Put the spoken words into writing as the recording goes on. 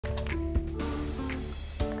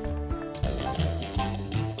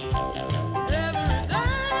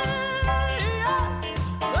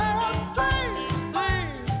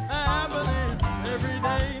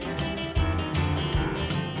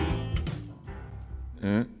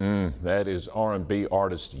That is R&B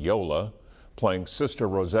artist Yola playing Sister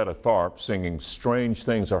Rosetta Tharpe, singing "Strange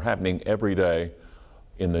Things Are Happening Every Day"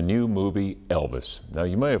 in the new movie Elvis. Now,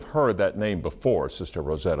 you may have heard that name before, Sister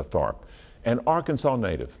Rosetta Tharpe, an Arkansas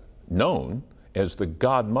native, known as the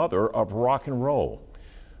godmother of rock and roll.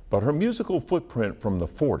 But her musical footprint from the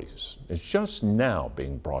 40s is just now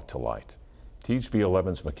being brought to light.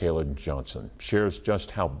 THV11's Michaela Johnson shares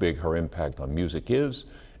just how big her impact on music is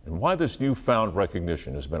and why this newfound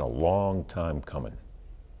recognition has been a long time coming.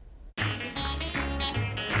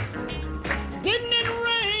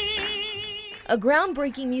 A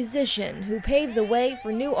groundbreaking musician who paved the way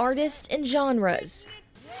for new artists and genres.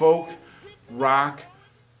 Folk, rock,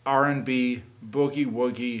 R&B,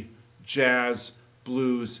 boogie-woogie, jazz,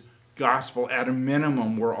 blues, gospel, at a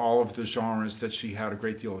minimum, were all of the genres that she had a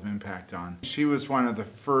great deal of impact on. She was one of the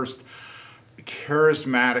first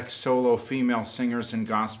charismatic solo female singers in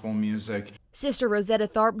gospel music. Sister Rosetta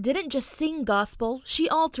Tharpe didn't just sing gospel, she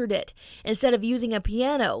altered it. Instead of using a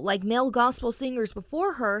piano like male gospel singers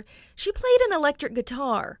before her, she played an electric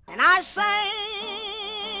guitar. And I sang.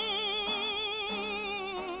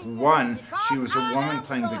 One, she was a woman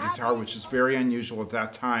playing the guitar, which is very unusual at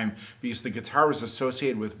that time because the guitar was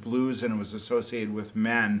associated with blues and it was associated with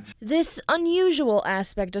men. This unusual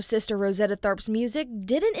aspect of Sister Rosetta Tharpe's music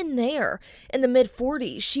didn't end there. In the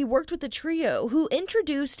mid-40s, she worked with a trio who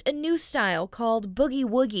introduced a new style called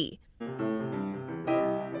boogie-woogie.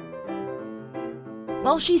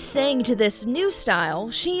 While she sang to this new style,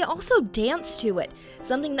 she also danced to it,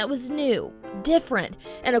 something that was new, different,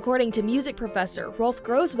 and according to music professor Rolf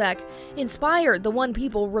Grosbeck, inspired the one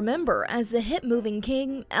people remember as the hit-moving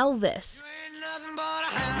king Elvis.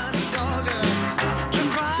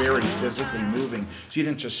 Very physically moving. She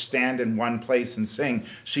didn't just stand in one place and sing.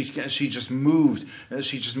 She just moved.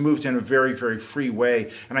 She just moved in a very, very free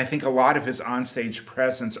way. And I think a lot of his onstage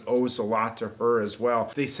presence owes a lot to her as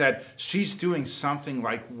well. They said she's doing something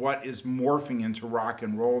like what is morphing into rock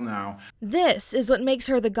and roll now. This is what makes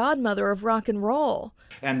her the godmother of rock and roll.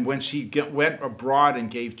 And when she went abroad and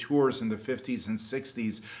gave tours in the 50s and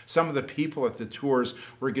 60s, some of the people at the tours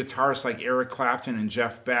were guitarists like Eric Clapton and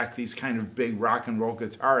Jeff Beck, these kind of big rock and roll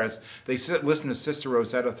guitarists. They listened to Sister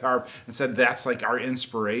Rosetta Tharpe and said that's like our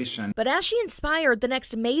inspiration. But as she inspired the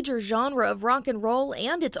next major genre of rock and roll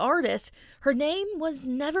and its artists, her name was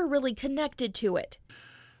never really connected to it.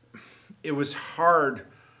 It was hard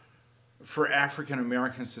for African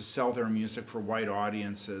Americans to sell their music for white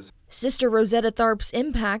audiences. Sister Rosetta Tharpe's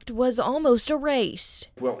impact was almost erased.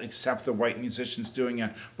 We'll accept the white musicians doing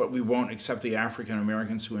it, but we won't accept the African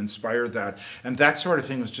Americans who inspired that. And that sort of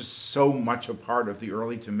thing was just so much a part of the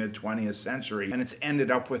early to mid 20th century. And it's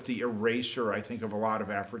ended up with the erasure, I think, of a lot of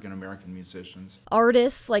African American musicians.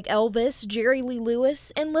 Artists like Elvis, Jerry Lee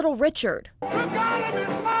Lewis, and Little Richard.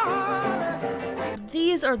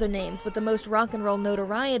 These are the names with the most rock and roll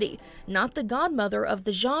notoriety, not the godmother of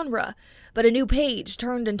the genre. But a new page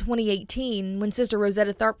turned in 2018 when Sister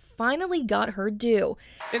Rosetta Tharpe finally got her due.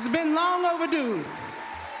 It's been long overdue.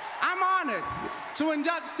 I'm honored to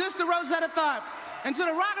induct Sister Rosetta Tharpe into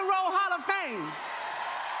the Rock and Roll Hall of Fame.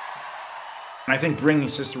 And I think bringing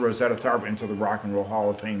Sister Rosetta Tharpe into the Rock and Roll Hall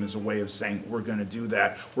of Fame is a way of saying we're going to do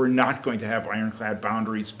that. We're not going to have ironclad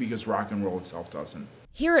boundaries because rock and roll itself doesn't.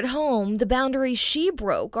 Here at home, the boundaries she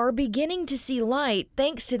broke are beginning to see light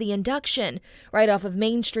thanks to the induction. Right off of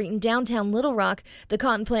Main Street in downtown Little Rock, the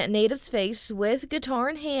Cotton Plant native's face, with guitar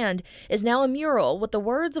in hand, is now a mural with the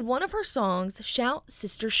words of one of her songs, "Shout,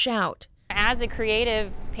 Sister, Shout." As a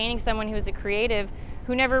creative, painting someone who is a creative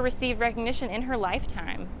who never received recognition in her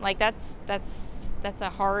lifetime, like that's a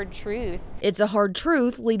hard truth. It's a hard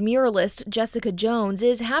truth lead muralist Jessica Jones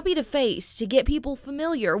is happy to face to get people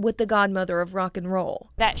familiar with the godmother of rock and roll.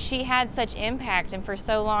 That she had such impact and for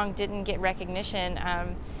so long didn't get recognition,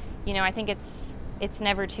 you know, I think it's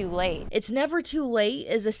never too late. It's never too late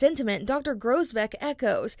is a sentiment Dr. Grosbeck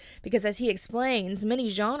echoes, because as he explains, many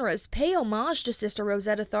genres pay homage to Sister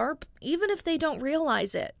Rosetta Tharpe, even if they don't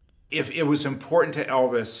realize it. If it was important to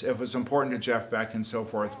Elvis, if it was important to Jeff Beck and so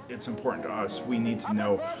forth, it's important to us. We need to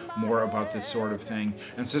know more about this sort of thing.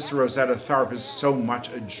 And Sister Rosetta Tharpe is so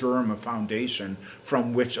much a germ, a foundation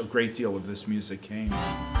from which a great deal of this music came.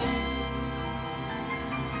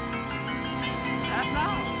 That's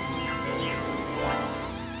all.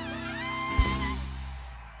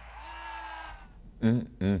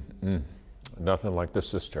 Nothing like the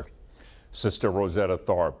sister. Sister Rosetta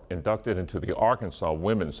Tharpe, inducted into the Arkansas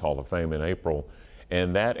Women's Hall of Fame in April,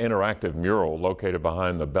 and that interactive mural located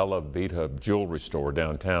behind the Bella Vita jewelry store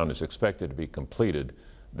downtown is expected to be completed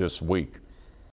this week.